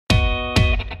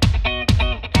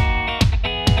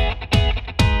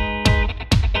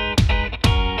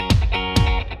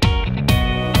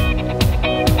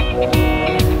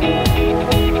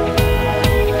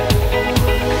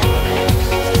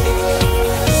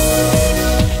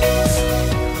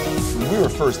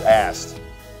first asked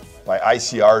by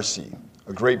ICRC,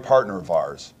 a great partner of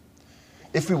ours,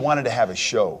 if we wanted to have a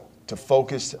show to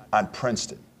focus on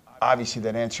Princeton. Obviously,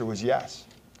 that answer was yes.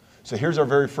 So here's our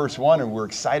very first one, and we're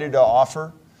excited to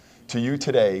offer to you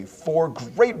today 4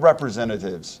 great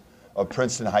representatives of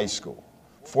Princeton High School.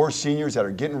 4 seniors that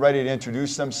are getting ready to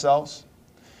introduce themselves.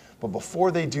 But before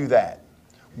they do that,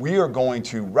 we are going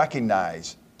to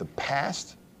recognize the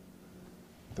past,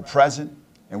 the present,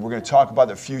 and we're going to talk about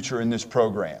the future in this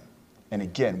program. And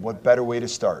again, what better way to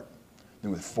start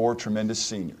than with 4 tremendous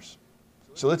seniors.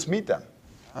 So let's meet them.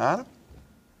 Anna?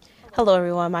 Hello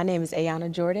everyone, my name is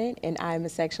Ayana Jordan and I am a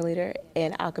section leader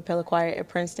in a cappella choir at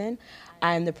Princeton.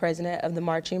 I am the president of the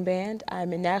marching band.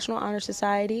 I'm in National Honor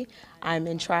Society, I'm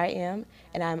in Tri-M,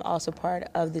 and I'm also part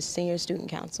of the Senior Student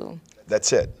Council.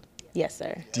 That's it? Yes,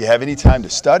 sir. Do you have any time to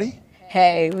study?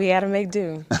 Hey, we gotta make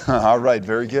do. All right,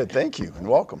 very good. Thank you and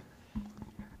welcome.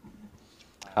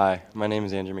 Hi, my name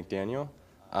is Andrew McDaniel.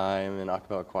 I'm in a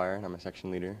cappella choir and I'm a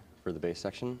section leader for the bass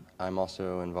section. I'm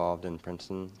also involved in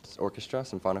Princeton's orchestra,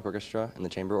 symphonic orchestra, and the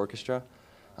chamber orchestra.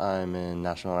 I'm in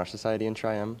National Honor Society in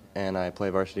Tri-M, and I play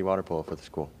varsity water polo for the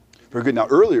school. Very good. Now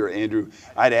earlier, Andrew,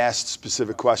 I'd asked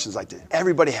specific questions like, did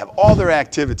everybody have all their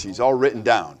activities all written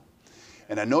down?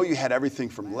 And I know you had everything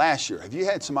from last year. Have you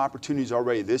had some opportunities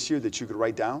already this year that you could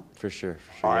write down? For sure.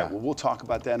 All right, yeah. well, we'll talk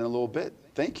about that in a little bit.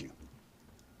 Thank you.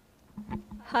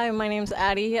 Hi, my name's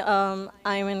Addie.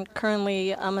 I'm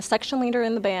currently a section leader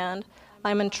in the band.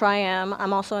 I'm in Tri-M.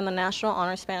 I'm also in the National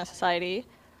Honor Society,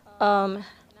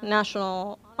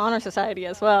 National Honor Society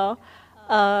as well.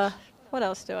 What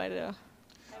else do I do?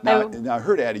 Now I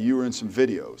heard, Addie, you were in some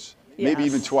videos, maybe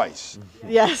even twice.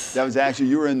 Yes. That was actually,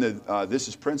 you were in the This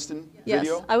Is Princeton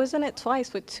video? Yes, I was in it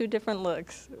twice with 2 different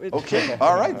looks. Okay,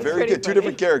 all right, very good. 2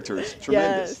 different characters,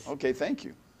 tremendous. Yes. Okay, thank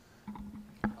you.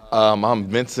 I'm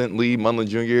Vincent Lee Munlin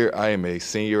Jr. I am a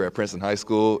senior at Princeton High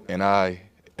School, and I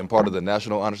am part of the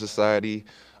National Honor Society.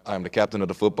 I'm the captain of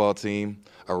the football team.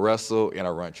 I wrestle and I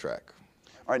run track.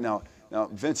 All right, now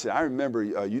Vincent, I remember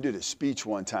you did a speech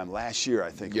one time last year, I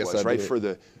think Yes, it was, I right, did. for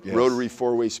the Yes. Rotary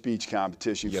 4-way speech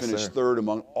competition. You Yes, finished sir. 3rd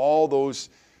among all those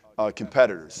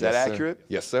competitors. Is that Yes, sir. accurate?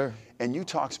 Yes, sir. And you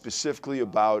talked specifically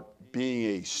about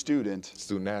being a student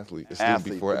Student-athlete. A student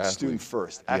before athlete. Student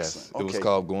first. Excellent. Yes, it was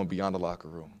called Going Beyond the Locker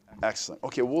Room. Excellent.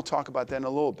 Okay, we'll talk about that in a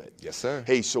little bit. Yes, sir.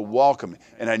 Hey, so welcome.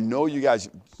 And I know you guys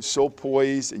are so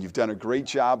poised, and you've done a great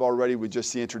job already with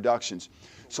just the introductions.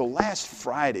 So last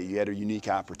Friday, you had a unique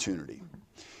opportunity.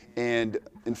 And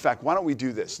in fact, why don't we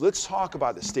do this? Let's talk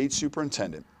about the state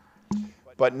superintendent,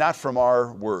 but not from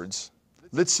our words.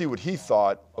 Let's see what he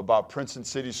thought about Princeton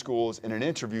City Schools in an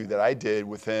interview that I did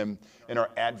with him in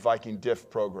our Viking Diff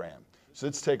program. So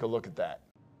let's take a look at that.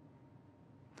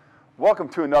 Welcome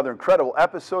to another incredible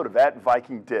episode of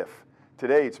Viking Diff.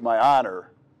 Today it's my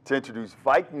honor to introduce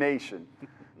Viking Nation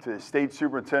to the State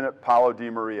Superintendent, Paolo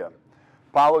Di Maria.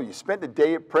 Paolo, you spent the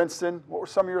day at Princeton. What were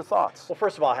some of your thoughts? Well,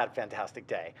 first of all, I had a fantastic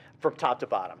day from top to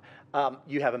bottom.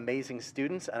 You have amazing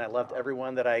students, and I loved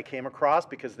everyone that I came across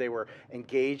because they were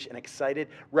engaged and excited,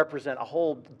 represent a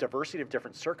whole diversity of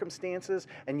different circumstances,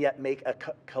 and yet make a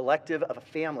collective of a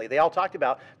family. They all talked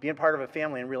about being part of a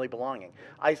family and really belonging.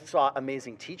 I saw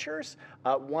amazing teachers,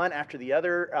 one after the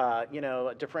other,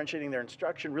 differentiating their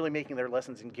instruction, really making their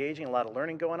lessons engaging, a lot of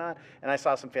learning going on, and I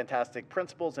saw some fantastic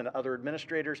principals and other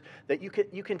administrators that you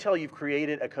can tell you've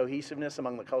created a cohesiveness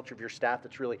among the culture of your staff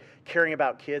that's really caring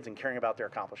about kids and caring about their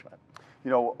accomplishment. You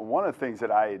know, one of the things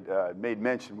that I made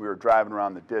mention, we were driving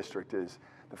around the district, is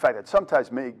the fact that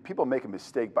sometimes people make a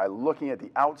mistake by looking at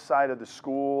the outside of the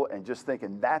school and just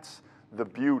thinking that's the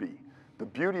beauty. The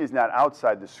beauty is not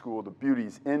outside the school, the beauty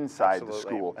is inside the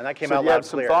school. And that came so out do you loud have and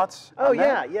some clear. thoughts Oh on yeah,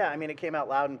 that? yeah. I mean, it came out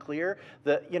loud and clear.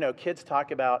 Kids talk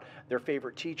about their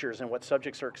favorite teachers and what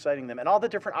subjects are exciting them and all the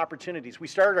different opportunities. We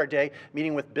started our day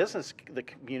meeting with the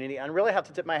community, and I really have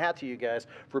to tip my hat to you guys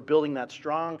for building that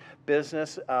strong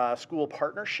business school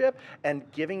partnership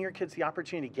and giving your kids the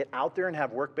opportunity to get out there and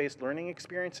have work-based learning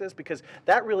experiences, because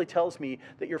that really tells me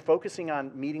that you're focusing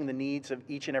on meeting the needs of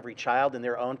each and every child and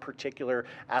their own particular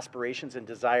aspirations and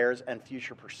desires and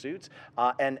future pursuits,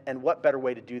 and what better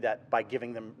way to do that by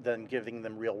giving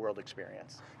them real world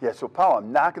experience. Yeah, so Paul,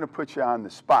 I'm not going to put you on the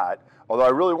spot, although I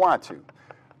really want to,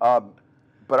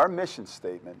 but our mission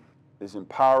statement is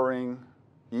empowering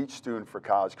each student for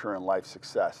college, career, and life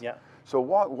success. Yeah. So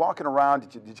walking around,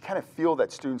 did you kind of feel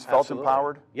that students felt Absolutely.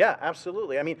 empowered? Yeah,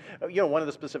 absolutely. I mean, one of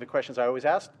the specific questions I always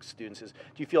ask students is, do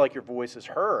you feel like your voice is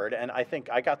heard? And I think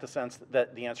I got the sense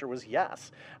that the answer was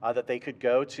yes, that they could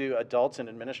go to adults and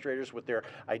administrators with their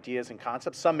ideas and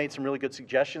concepts. Some made some really good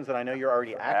suggestions that I know you're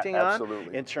already acting on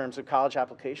in terms of college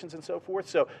applications and so forth.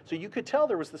 So you could tell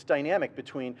there was this dynamic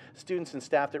between students and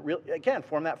staff that really, again,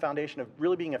 formed that foundation of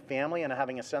really being a family and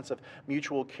having a sense of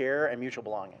mutual care and mutual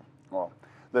belonging. Well,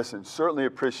 listen, certainly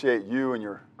appreciate you and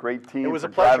your great team. It was for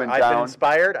a pleasure. driving I've down. been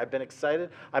inspired. I've been excited.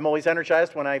 I'm always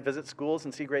energized when I visit schools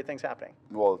and see great things happening.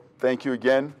 Well, thank you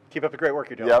again. Keep up the great work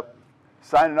you're doing. Yep.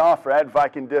 Signing off for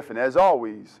Viking Diff, and as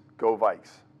always, go Vikes.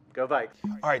 Go Vikes.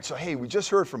 All right, so hey, we just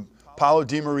heard from Paulo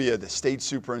DiMaria, the state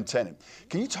superintendent.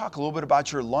 Can you talk a little bit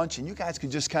about your lunch, and you guys can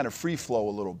just kind of free flow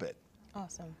a little bit?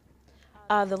 Awesome.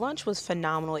 The lunch was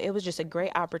phenomenal. It was just a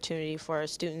great opportunity for our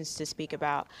students to speak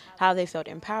about how they felt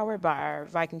empowered by our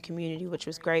Viking community, which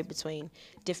was great between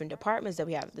different departments that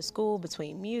we have at the school,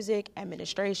 between music,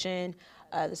 administration,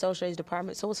 the social studies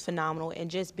department. So it was phenomenal,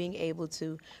 and just being able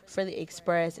to freely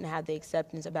express and have the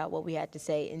acceptance about what we had to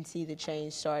say and see the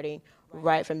change starting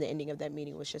right from the ending of that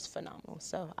meeting was just phenomenal.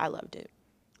 So I loved it.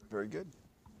 Very good.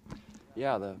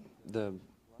 Yeah, the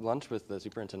lunch with the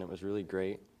superintendent was really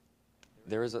great.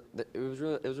 It was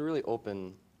a really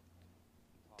open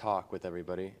talk with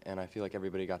everybody, and I feel like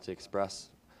everybody got to express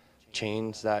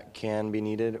change that can be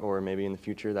needed, or maybe in the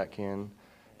future that can.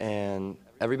 And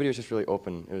everybody was just really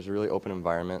open. It was a really open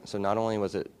environment. So not only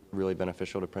was it really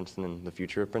beneficial to Princeton and the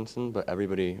future of Princeton, but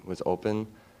everybody was open,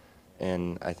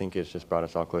 and I think it's just brought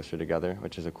us all closer together,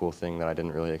 which is a cool thing that I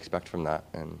didn't really expect from that,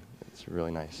 and it's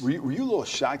really nice. Were you a little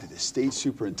shocked that the state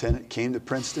superintendent came to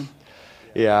Princeton?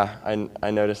 Yeah, I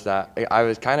noticed that. I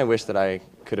was kind of wish that I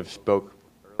could have spoke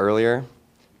earlier,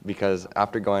 because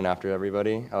after going after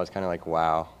everybody, I was kind of like,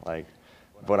 wow, like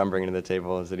what I'm bringing to the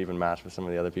table, does it even match with some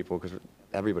of the other people? Because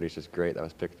everybody's just great that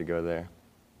was picked to go there.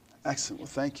 Excellent. Well,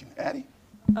 thank you. Addie?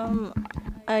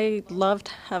 I loved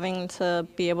having to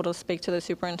be able to speak to the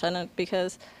superintendent,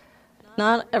 because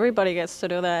not everybody gets to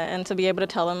do that, and to be able to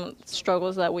tell them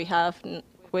struggles that we have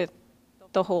with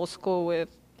the whole school with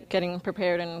getting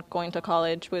prepared and going to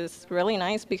college was really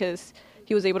nice, because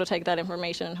he was able to take that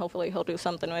information and hopefully he'll do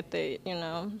something with it,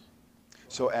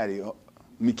 So Addie, let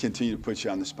me continue to put you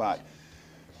on the spot.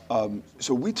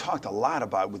 So we talked a lot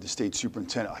about with the state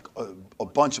superintendent, like a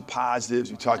bunch of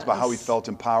positives. We talked about how he felt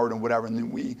empowered and whatever, and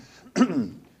then we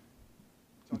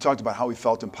talked about how he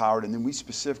felt empowered, and then we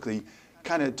specifically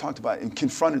kind of talked about and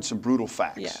confronted some brutal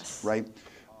facts, right?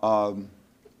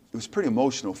 It was pretty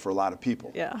emotional for a lot of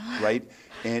people, right?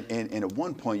 And at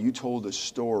one point you told a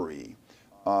story.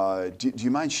 Do you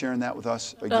mind sharing that with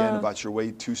us again about your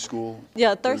way to school?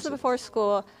 Yeah, Thursday before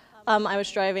school, I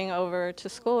was driving over to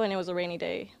school, and it was a rainy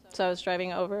day. So I was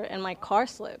driving over, and my car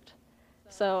slipped.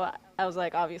 So I was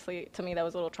like, obviously, to me that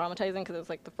was a little traumatizing, because it was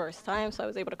like the first time, so I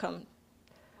was able to come.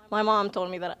 My mom told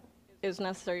me that it was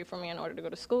necessary for me in order to go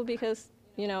to school because,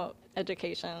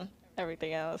 education,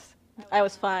 everything else. I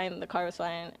was fine, the car was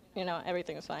fine,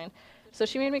 everything was fine. So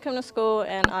she made me come to school,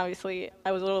 and obviously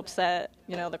I was a little upset,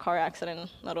 the car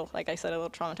accident, like I said, a little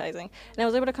traumatizing. And I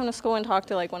was able to come to school and talk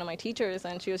to one of my teachers,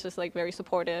 and she was just very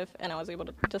supportive, and I was able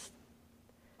to just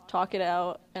talk it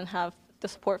out and have the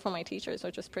support from my teachers,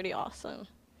 which was pretty awesome.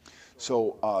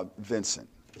 So Vincent,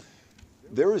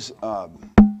 there was a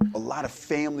lot of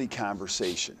family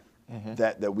conversation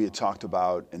that we had talked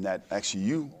about, and that actually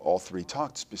you all three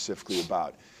talked specifically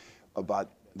about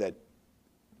that.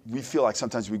 We feel like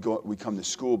sometimes we come to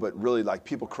school, but really like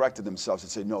people corrected themselves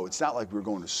and say, no, it's not like we're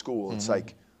going to school. It's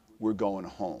like we're going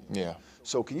home. Yeah.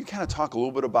 So can you kind of talk a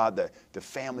little bit about the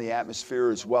family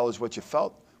atmosphere as well as what you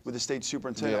felt with the state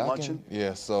superintendent luncheon?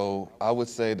 So I would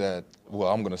say that,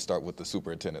 I'm going to start with the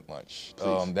superintendent lunch.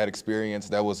 That experience,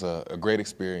 that was a great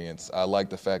experience. I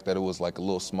like the fact that it was like a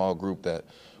little small group that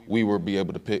we were be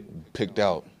able to picked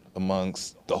out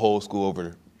amongst the whole school,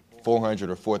 over 400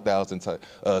 or 4,000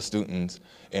 students,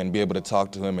 and be able to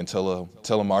talk to him and tell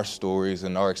him our stories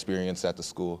and our experience at the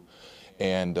school,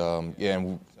 and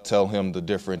and tell him the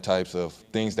different types of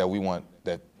things that we want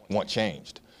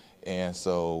changed. And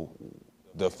so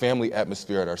the family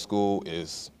atmosphere at our school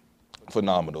is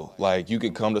phenomenal. Like, you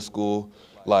can come to school,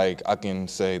 like I can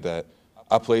say that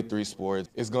I played 3 sports.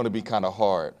 It's going to be kind of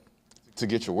hard to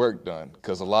get your work done,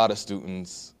 because a lot of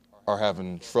students are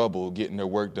having trouble getting their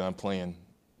work done playing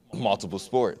multiple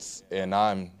sports, and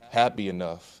I'm happy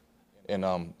enough and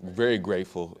I'm very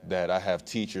grateful that I have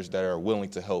teachers that are willing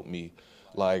to help me.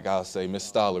 Like I'll say Miss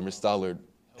Stoller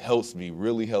helps me,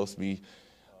 really helps me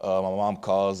My mom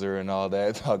calls her and all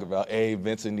that, talk about, hey,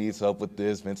 Vincent needs help with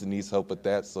this, Vincent needs help with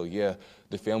that. So yeah,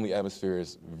 the family atmosphere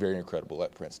is very incredible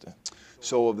at Princeton.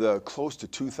 So of the close to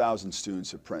 2,000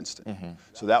 students at Princeton,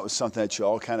 so that was something that you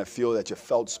all kind of feel that you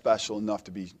felt special enough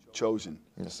to be chosen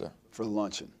Yes, sir. for the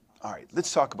luncheon. All right,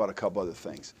 let's talk about a couple other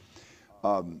things.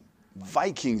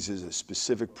 Vikings is a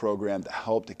specific program to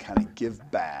help to kind of give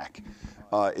back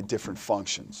at different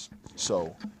functions.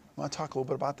 So, want to talk a little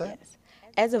bit about that? Yes.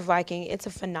 As a Viking, it's a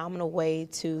phenomenal way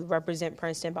to represent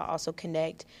Princeton but also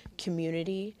connect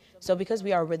community. So because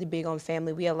we are really big on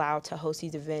family, we allow to host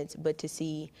these events, but to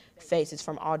see faces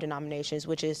from all denominations,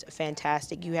 which is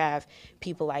fantastic. You have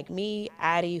people like me,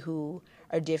 Addie, who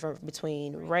are different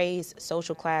between race,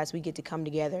 social class. We get to come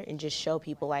together and just show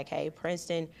people like, hey,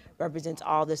 Princeton represents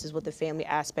all this is what the family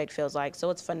aspect feels like.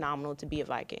 So it's phenomenal to be a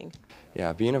Viking.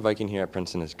 Yeah, being a Viking here at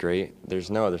Princeton is great. There's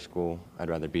no other school I'd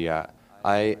rather be at.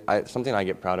 Something I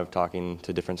get proud of talking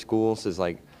to different schools is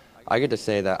like, I get to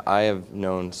say that I have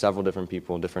known several different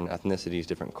people, different ethnicities,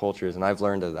 different cultures, and I've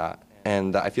learned of that.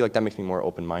 And I feel like that makes me more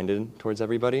open-minded towards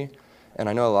everybody. And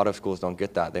I know a lot of schools don't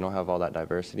get that. They don't have all that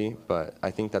diversity, but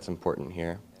I think that's important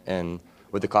here. And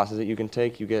with the classes that you can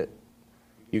take, you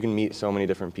can meet so many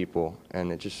different people,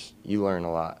 and you learn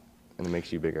a lot, and it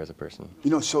makes you bigger as a person. You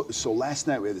know, so last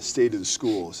night we had the State of the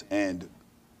Schools, and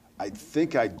I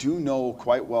think I do know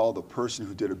quite well the person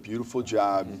who did a beautiful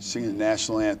job singing the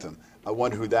national anthem. I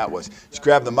wonder who that was. Just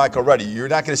grab the mic already. You're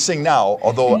not going to sing now,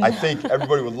 although I think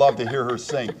everybody would love to hear her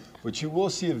sing. But you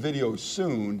will see a video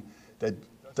soon that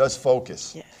does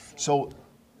focus. Yes. So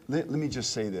let me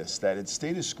just say this, that at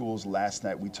State of Schools last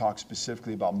night, we talked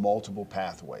specifically about multiple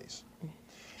pathways.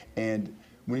 And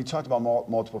when you talked about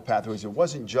multiple pathways, it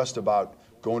wasn't just about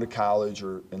going to college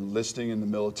or enlisting in the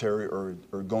military or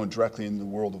going directly in the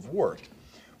world of work.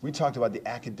 We talked about the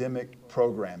academic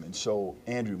program. And so,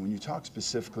 Andrew, when you talk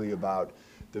specifically about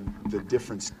the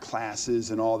different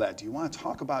classes and all that, do you want to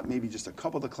talk about maybe just a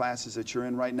couple of the classes that you're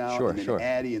in right now? Sure, and then sure.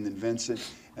 Addie and then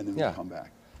Vincent, and then we'll come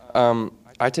back.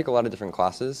 I take a lot of different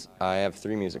classes. I have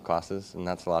 3 music classes, and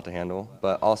that's a lot to handle.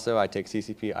 But also I take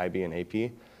CCP, IB, and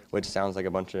AP, which sounds like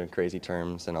a bunch of crazy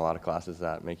terms and a lot of classes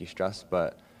that make you stress.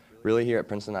 But really here at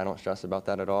Princeton, I don't stress about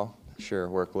that at all. Sure,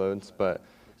 workloads, but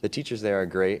the teachers there are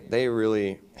great. They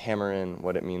really hammer in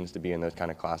what it means to be in those kind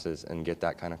of classes and get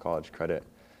that kind of college credit.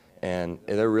 And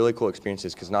they're really cool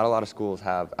experiences because not a lot of schools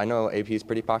have. I know AP is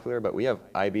pretty popular, but we have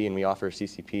IB and we offer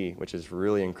CCP, which is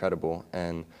really incredible.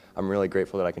 And I'm really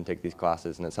grateful that I can take these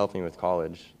classes, and it's helping me with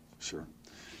college. Sure.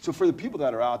 So for the people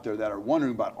that are out there that are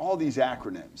wondering about all these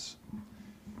acronyms,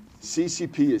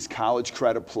 CCP is College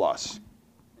Credit Plus,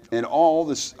 and all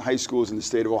the high schools in the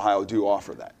state of Ohio do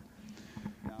offer that.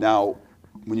 Now,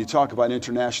 when you talk about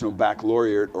International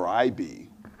Baccalaureate or IB,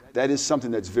 that is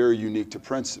something that's very unique to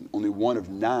Princeton. Only one of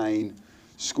 9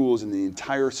 schools in the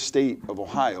entire state of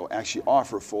Ohio actually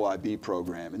offer a full IB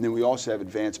program. And then we also have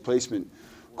advanced placement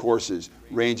courses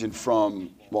ranging from,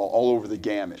 well, all over the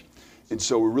gamut. And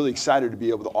so we're really excited to be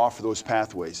able to offer those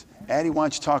pathways. Addie, why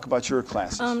don't you talk about your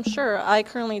classes? Sure. I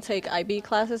currently take IB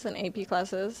classes and AP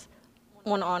classes,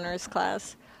 1 honors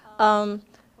class.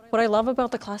 What I love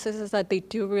about the classes is that they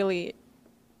do really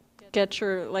get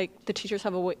the teachers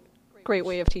have a great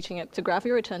way of teaching it to grab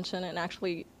your attention and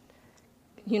actually,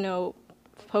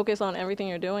 focus on everything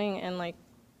you're doing. And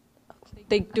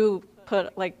they do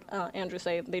put, Andrew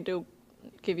said, they do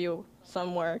give you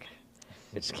some work,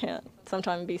 which can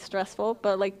sometimes be stressful,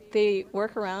 but they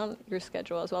work around your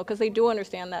schedule as well, because they do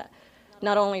understand that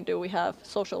not only do we have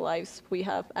social lives, we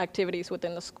have activities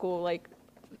within the school,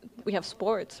 we have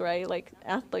sports, right,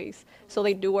 athletes. So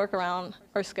they do work around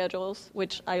our schedules,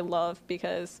 which I love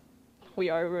because we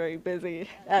are very busy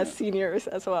as seniors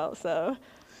as well.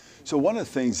 So one of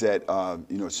the things that,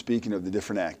 speaking of the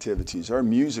different activities, our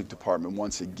music department,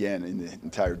 once again, in the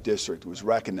entire district was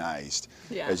recognized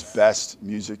as best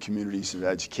music communities of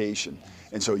education.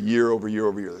 And so year over year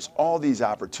over year, there's all these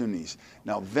opportunities.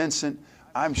 Now, Vincent,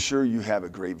 I'm sure you have a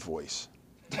great voice.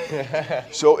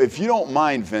 So if you don't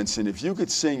mind, Vincent, if you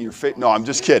could sing your favorite, no, I'm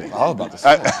just kidding. I was about to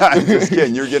say. I'm just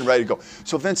kidding. You're getting ready to go.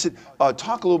 So Vincent,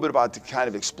 talk a little bit about the kind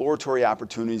of exploratory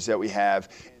opportunities that we have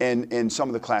and some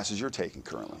of the classes you're taking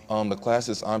currently. The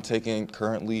classes I'm taking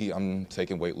currently, I'm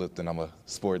taking weightlifting. I'm a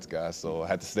sports guy, so I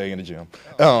had to stay in the gym.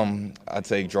 I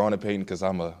take drawing and painting because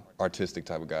I'm a artistic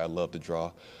type of guy. I love to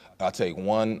draw. I take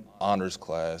 1 honors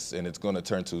class, and it's going to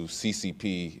turn to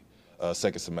CCP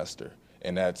second semester.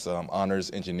 And that's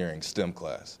honors engineering STEM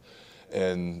class.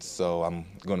 And so I'm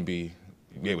going to be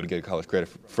able to get college credit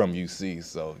from UC.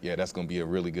 So yeah, that's going to be a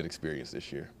really good experience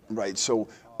this year. Right. So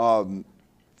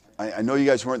I know you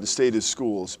guys weren't the state of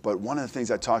schools, but one of the things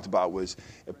I talked about was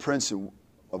at Princeton,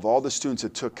 of all the students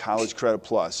that took College Credit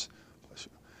Plus,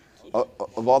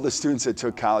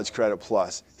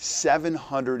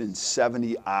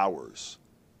 770 hours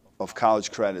of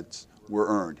college credits were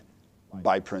earned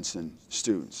by Princeton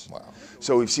students. Wow.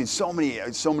 So we've seen so many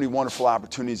wonderful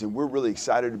opportunities, and we're really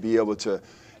excited to be able to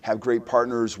have great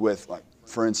partners with, like,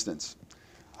 for instance,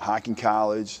 Hocking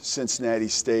College, Cincinnati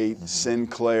State,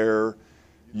 Sinclair,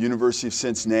 University of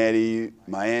Cincinnati,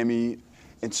 Miami.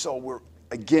 And so we're,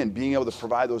 again, being able to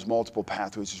provide those multiple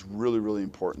pathways is really, really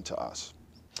important to us.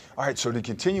 All right, so to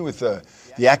continue with the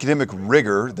academic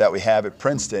rigor that we have at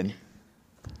Princeton.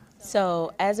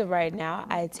 So as of right now,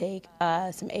 I take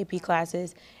some AP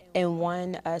classes, and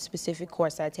one specific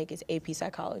course that I take is AP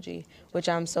Psychology, which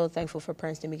I'm so thankful for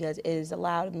Princeton because it has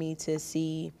allowed me to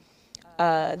see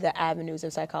the avenues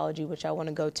of psychology which I want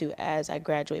to go to as I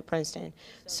graduate Princeton.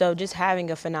 So just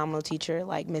having a phenomenal teacher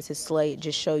like Mrs. Slate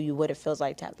just show you what it feels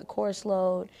like to have the course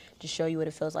load, just show you what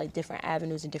it feels like, different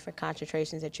avenues and different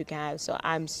concentrations that you can have. So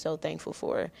I'm so thankful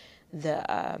for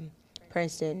the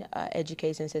Princeton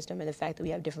education system and the fact that we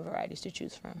have different varieties to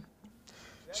choose from.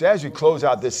 So as we close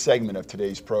out this segment of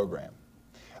today's program,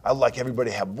 I'd like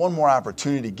everybody to have one more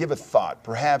opportunity to give a thought,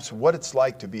 perhaps what it's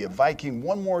like to be a Viking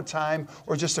one more time,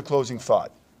 or just a closing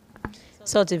thought.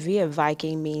 So to be a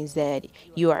Viking means that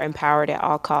you are empowered at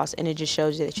all costs, and it just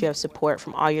shows you that you have support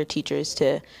from all your teachers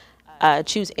to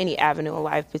choose any avenue in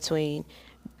life between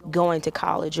going to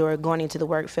college or going into the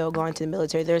work field, going to the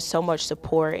military. There's so much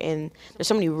support and there's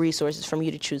so many resources for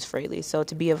you to choose freely. So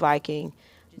to be a Viking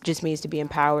just means to be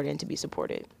empowered and to be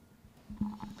supported.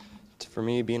 For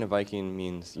me, being a Viking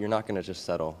means you're not going to just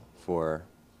settle for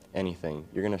anything.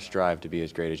 You're going to strive to be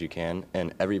as great as you can,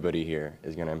 and everybody here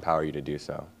is going to empower you to do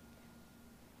so.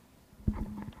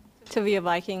 To be a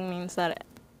Viking means that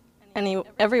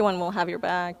everyone will have your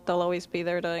back. They'll always be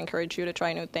there to encourage you to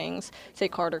try new things,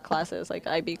 take harder classes like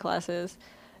IB classes,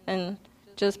 and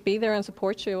just be there and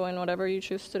support you in whatever you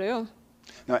choose to do.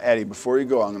 Now, Addie, before you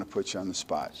go, I'm going to put you on the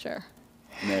spot. Sure.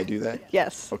 May I do that?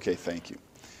 Yes. Okay, thank you.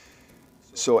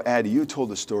 So, Addie, you told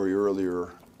a story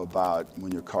earlier about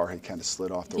when your car had kind of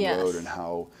slid off the road and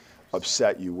how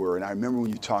upset you were. And I remember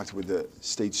when you talked with the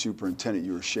state superintendent,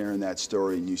 you were sharing that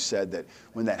story, and you said that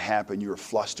when that happened, you were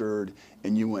flustered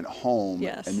and you went home,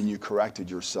 and then you corrected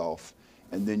yourself.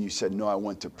 And then you said, no, I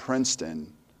went to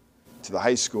Princeton, to the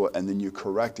high school, and then you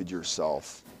corrected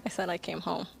yourself. I said I came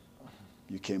home.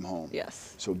 You came home.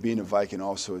 Yes. So being a Viking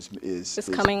also is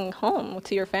coming home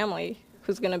to your family,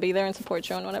 who's going to be there and support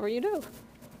you in whatever you do.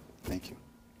 Thank you.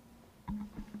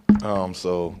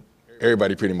 So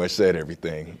everybody pretty much said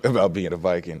everything about being a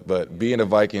Viking. But being a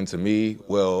Viking to me,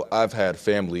 well, I've had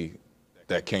family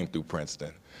that came through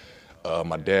Princeton.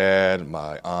 My dad,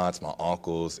 my aunts, my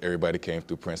uncles, everybody came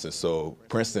through Princeton. So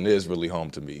Princeton is really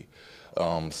home to me.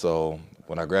 So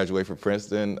when I graduate from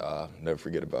Princeton, I'll never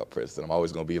forget about Princeton. I'm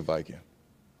always going to be a Viking.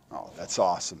 Oh, that's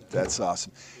awesome. That's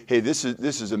awesome. Hey, this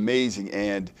is amazing.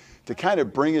 And to kind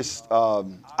of bring us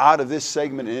out of this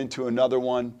segment and into another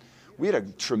one, we had a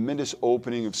tremendous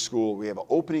opening of school. We have an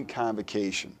opening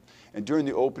convocation. And during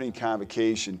the opening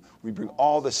convocation, we bring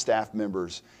all the staff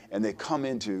members, and they come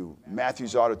into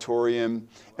Matthews Auditorium,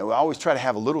 and we always try to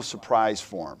have a little surprise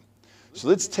for them. So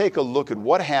let's take a look at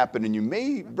what happened, and you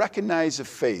may recognize a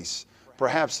face,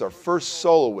 perhaps our first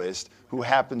soloist, who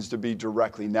happens to be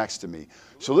directly next to me.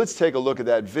 So let's take a look at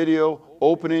that video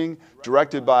opening,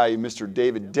 directed by Mr.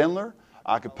 David Dindler,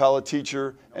 a cappella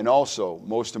teacher, and also,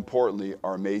 most importantly,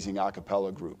 our amazing a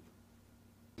cappella group.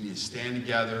 We need to stand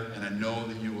together, and I know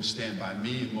that you will stand by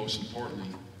me, and most importantly,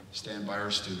 stand by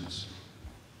our students.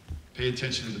 Pay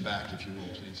attention to the back, if you will,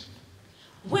 please.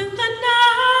 When the night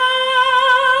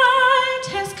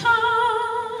has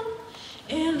come,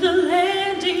 and the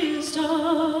land is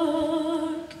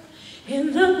dark,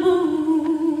 and the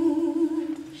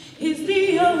moon is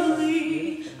the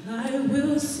only light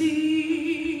we'll see.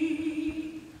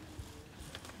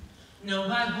 No,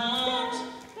 I won't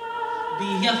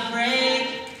be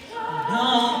afraid.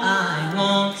 No, I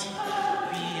won't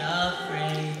be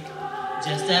afraid.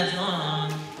 Just as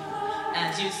long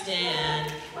as you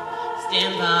stand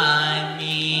by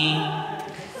me.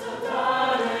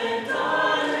 Darling,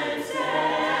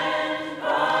 stand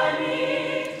by me.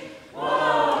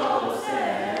 Oh,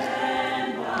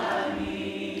 stand by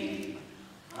me.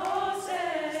 Oh,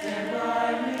 stand by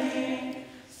me.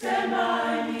 Stand by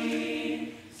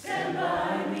me. Stand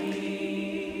by me.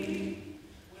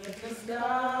 With the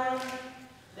sky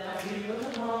that we look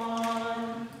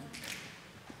upon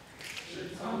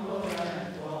should tumble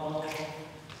and fall,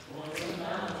 or the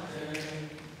mountain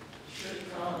should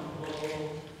come.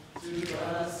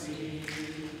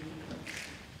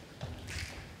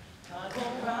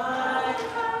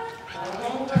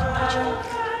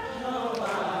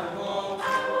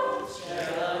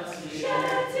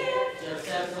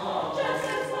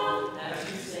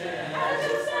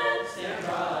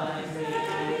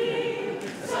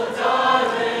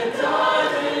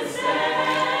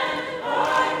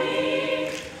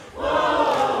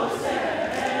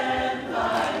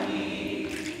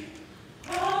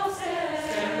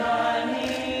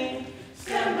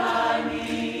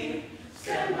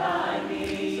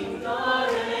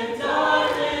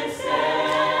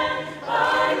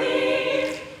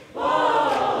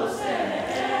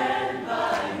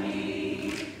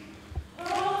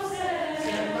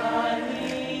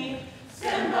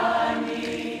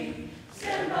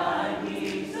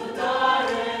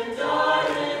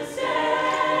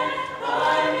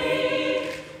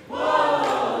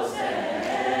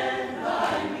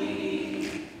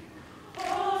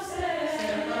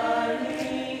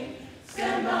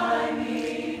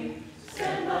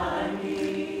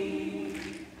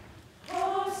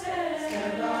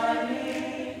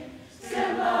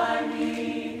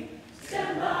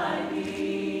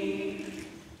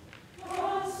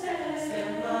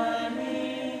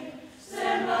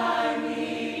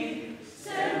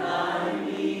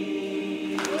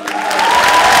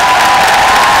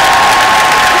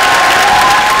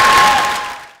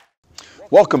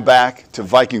 Welcome back to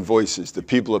Viking Voices, the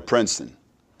people of Princeton.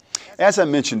 As I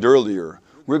mentioned earlier,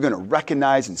 we're going to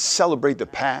recognize and celebrate the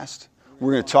past.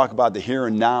 We're going to talk about the here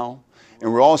and now,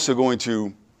 and we're also going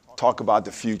to talk about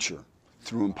the future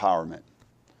through empowerment.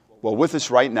 Well, with us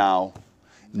right now,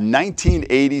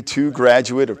 1982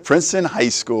 graduate of Princeton High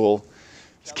School,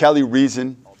 Kelly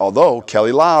Reason, although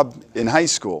Kelly Lobb in high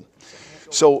school.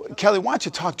 So, Kelly, why don't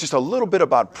you talk just a little bit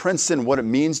about Princeton, what it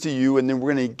means to you, and then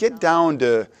we're going to get down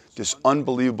to this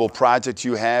unbelievable project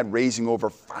you had, raising over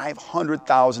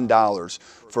 $500,000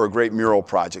 for a great mural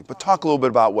project. But talk a little bit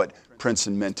about what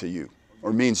Princeton meant to you,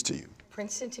 or means to you.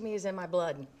 Princeton to me is in my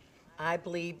blood. I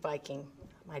bleed Viking.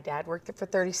 My dad worked there for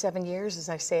 37 years. As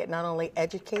I say, it not only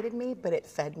educated me, but it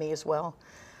fed me as well.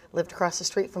 Lived across the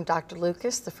street from Dr.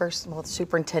 Lucas, the first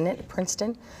superintendent at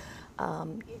Princeton.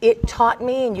 It taught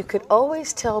me, and you could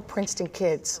always tell Princeton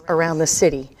kids around the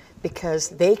city, because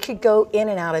they could go in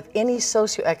and out of any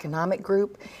socioeconomic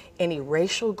group, any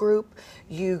racial group.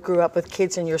 You grew up with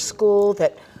kids in your school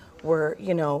that were,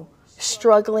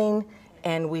 struggling,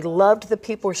 and we loved the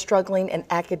people who were struggling, and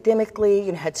academically,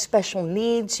 you had special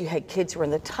needs, you had kids who were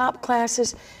in the top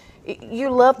classes. You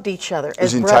loved each other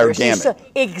as brothers. Entire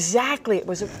gamut. Exactly. It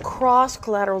was a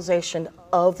cross-collateralization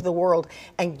of the world.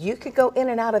 And you could go in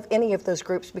and out of any of those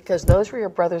groups because those were your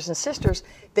brothers and sisters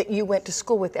that you went to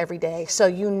school with every day. So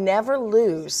you never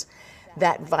lose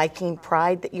that Viking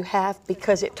pride that you have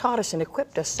because it taught us and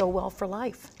equipped us so well for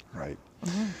life. Right.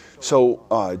 Mm-hmm.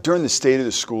 So during the State of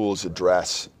the Schools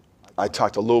address, I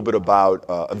talked a little bit about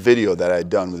a video that I had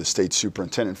done with the state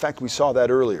superintendent. In fact, we saw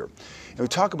that earlier. And we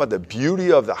talk about the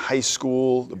beauty of the high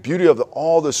school, the beauty of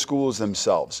all the schools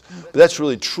themselves. But that's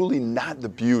really, truly not the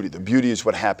beauty. The beauty is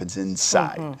what happens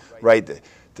inside, right? The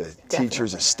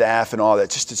teachers, the staff, and all that.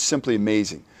 Just it's simply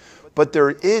amazing. But there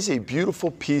is a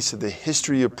beautiful piece of the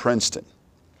history of Princeton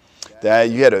that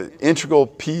you had an integral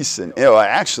piece, and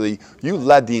actually, you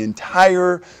led the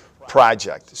entire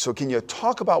project. So can you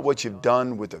talk about what you've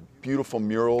done with the beautiful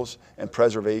murals and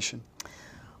preservation?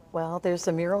 Well, there's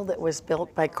a mural that was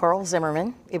built by Carl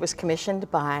Zimmerman. It was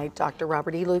commissioned by Dr.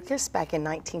 Robert E. Lucas back in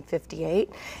 1958.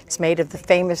 It's made of the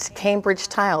famous Cambridge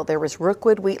tile. There was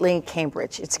Rookwood, Wheatley, and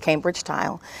Cambridge. It's Cambridge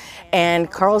tile. And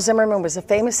Carl Zimmerman was a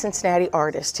famous Cincinnati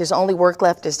artist. His only work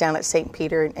left is down at St.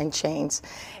 Peter and Chains.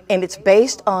 And it's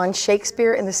based on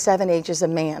Shakespeare in the Seven Ages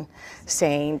of Man,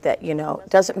 saying that, it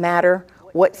doesn't matter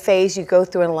what phase you go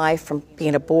through in life, from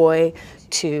being a boy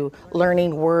to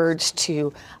learning words,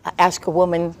 to ask a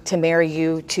woman to marry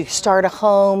you, to start a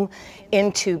home,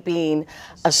 into being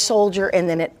a soldier, and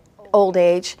then at old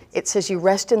age, it says you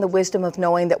rest in the wisdom of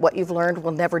knowing that what you've learned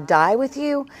will never die with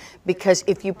you, because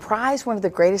if you prize one of the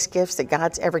greatest gifts that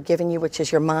God's ever given you, which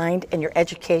is your mind and your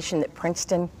education that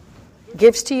Princeton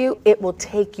gives to you, it will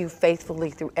take you faithfully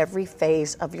through every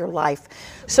phase of your life.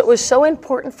 So it was so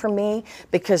important for me,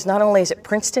 because not only is it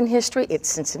Princeton history, it's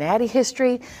Cincinnati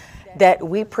history, that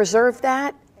we preserve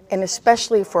that, and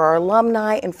especially for our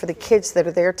alumni and for the kids that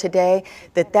are there today,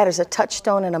 that is a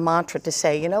touchstone and a mantra to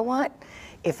say, you know what,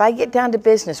 if I get down to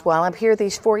business while I'm here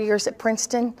these 4 years at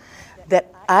Princeton,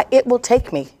 it will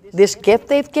take me, this gift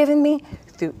they've given me,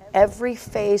 through every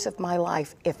phase of my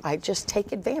life if I just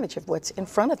take advantage of what's in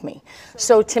front of me.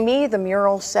 So to me, the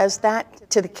mural says that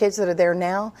to the kids that are there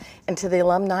now, and to the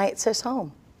alumni, it says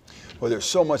home. Well, there's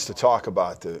so much to talk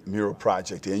about the mural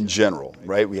project in general,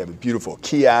 right? We have a beautiful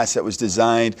kiosk that was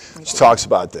designed, which talks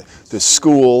about the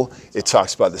school, it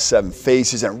talks about the 7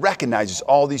 phases, and recognizes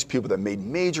all these people that made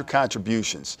major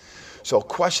contributions. So a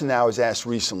question that I was asked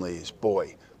recently is,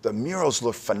 boy, the murals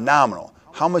look phenomenal.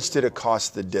 How much did it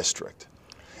cost the district?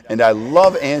 And I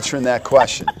love answering that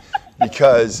question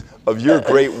because of your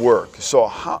great work.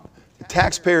 So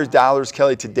taxpayers' dollars,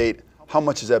 Kelly, to date, how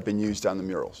much has that been used on the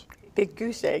murals? Big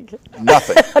goose egg.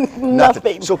 Nothing.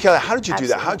 Nothing. So Kelly, how did you do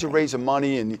that? How did you raise the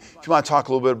money? And if you want to talk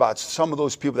a little bit about some of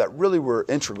those people that really were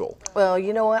integral. Well,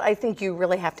 you know what? I think you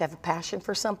really have to have a passion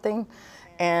for something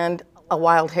and a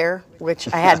wild hair, which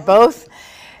I had both,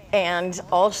 and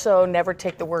also never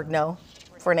take the word no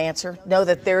for an answer. Know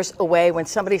that there's a way. When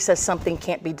somebody says something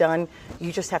can't be done,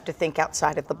 you just have to think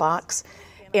outside of the box.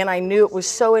 And I knew it was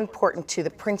so important to the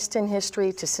Princeton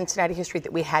history, to Cincinnati history,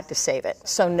 that we had to save it.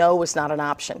 So no was not an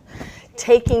option.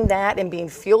 Taking that and being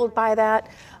fueled by that,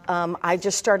 I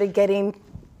just started getting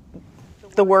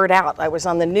the word out. I was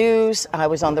on the news, I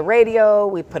was on the radio,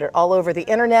 we put it all over the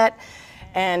internet.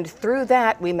 And through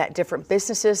that, we met different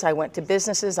businesses. I went to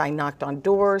businesses, I knocked on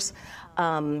doors.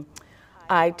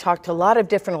 I talked to a lot of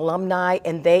different alumni,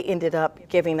 and they ended up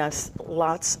giving us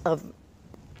lots of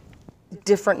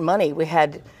different money. We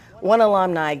had one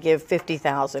alumni give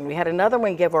 $50,000. We had another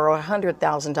one give over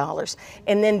 $100,000.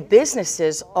 And then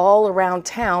businesses all around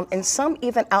town, and some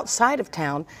even outside of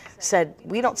town, said,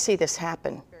 we don't see this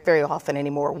happen very often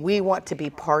anymore. We want to be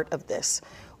part of this.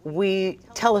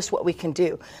 Tell us what we can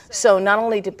do. So not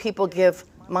only did people give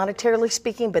monetarily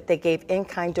speaking, but they gave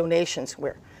in-kind donations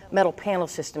where Metal Panel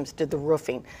Systems did the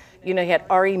roofing. You know, you had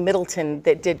R.E. Middleton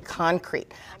that did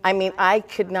concrete. I mean, I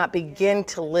could not begin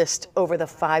to list over the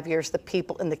 5 years the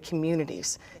people in the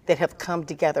communities that have come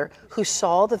together who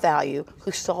saw the value,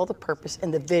 who saw the purpose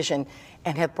and the vision,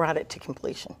 and have brought it to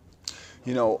completion.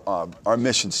 You know, our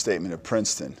mission statement at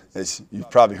Princeton, as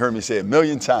you've probably heard me say a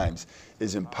million times,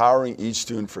 is empowering each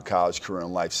student for college, career,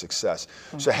 and life success.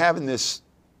 So having this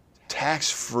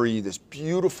tax-free, this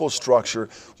beautiful structure,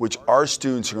 which our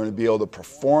students are going to be able to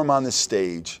perform on the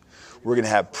stage. We're going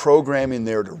to have programming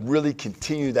there to really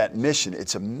continue that mission.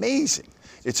 It's amazing.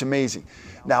 It's amazing.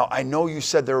 Now, I know you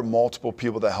said there were multiple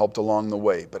people that helped along the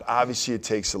way, but obviously it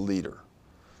takes a leader.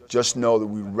 Just know that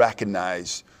we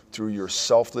recognize through your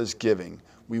selfless giving,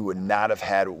 we would not have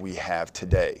had what we have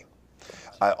today.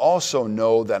 I also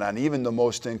know that on even the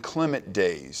most inclement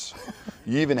days,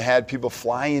 you even had people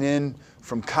flying in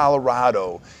from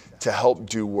Colorado to help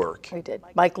do work. We did.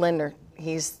 Mike Lindner,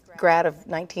 he's grad of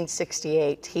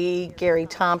 1968. Gary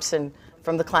Thompson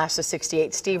from the class of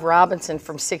 68. Steve Robinson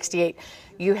from 68.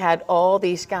 You had all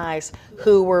these guys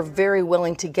who were very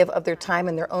willing to give of their time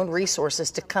and their own resources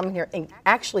to come here and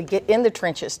actually get in the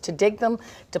trenches, to dig them,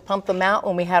 to pump them out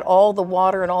when we had all the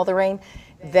water and all the rain.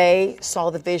 They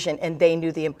saw the vision and they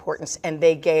knew the importance and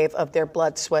they gave of their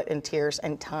blood, sweat, and tears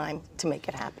and time to make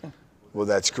it happen. Well,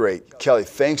 that's great. Kelly,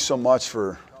 thanks so much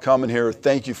for coming here.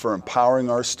 Thank you for empowering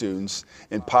our students,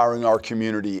 empowering our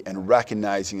community, and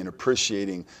recognizing and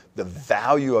appreciating the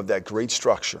value of that great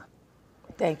structure.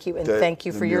 Thank you, and thank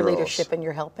you for your leadership and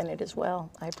your help in it as well.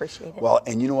 I appreciate it. Well,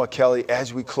 and you know what, Kelly,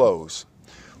 as we close,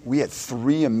 we had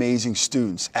 3 amazing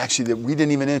students, actually, that we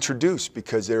didn't even introduce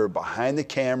because they were behind the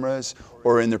cameras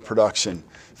or in the production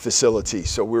facility.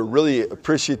 So we're really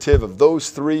appreciative of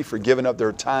those 3 for giving up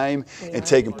their time and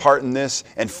taking part in this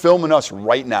and filming us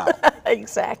right now.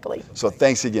 Exactly. So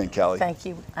thanks again, Kelly. Thank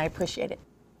you. I appreciate it.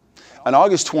 On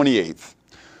August 28th,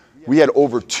 we had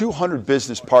over 200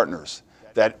 business partners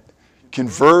that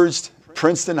converged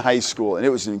Princeton High School, and it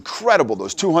was incredible.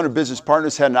 Those 200 business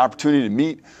partners had an opportunity to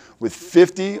meet with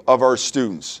 50 of our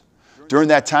students. During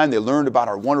that time, they learned about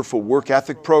our wonderful work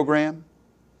ethic program.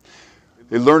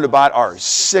 They learned about our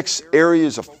 6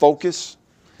 areas of focus.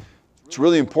 It's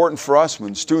really important for us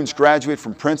when students graduate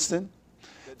from Princeton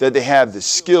that they have the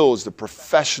skills, the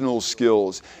professional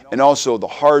skills, and also the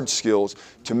hard skills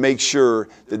to make sure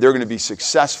that they're going to be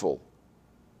successful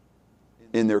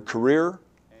in their career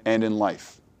and in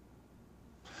life.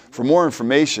 For more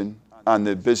information on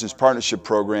the Business Partnership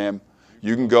Program,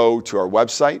 you can go to our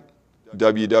website,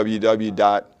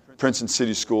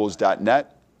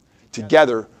 www.PrincetonCitySchools.net.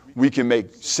 Together, we can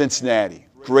make Cincinnati,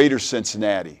 greater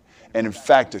Cincinnati, and in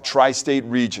fact, the tri-state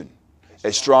region,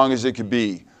 as strong as it could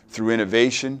be through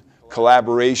innovation,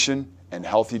 collaboration, and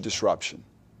healthy disruption.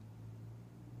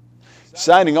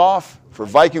 Signing off for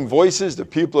Viking Voices, the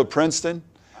people of Princeton,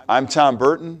 I'm Tom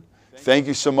Burton. Thank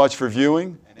you so much for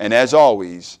viewing, and as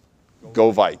always,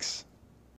 go Vikes.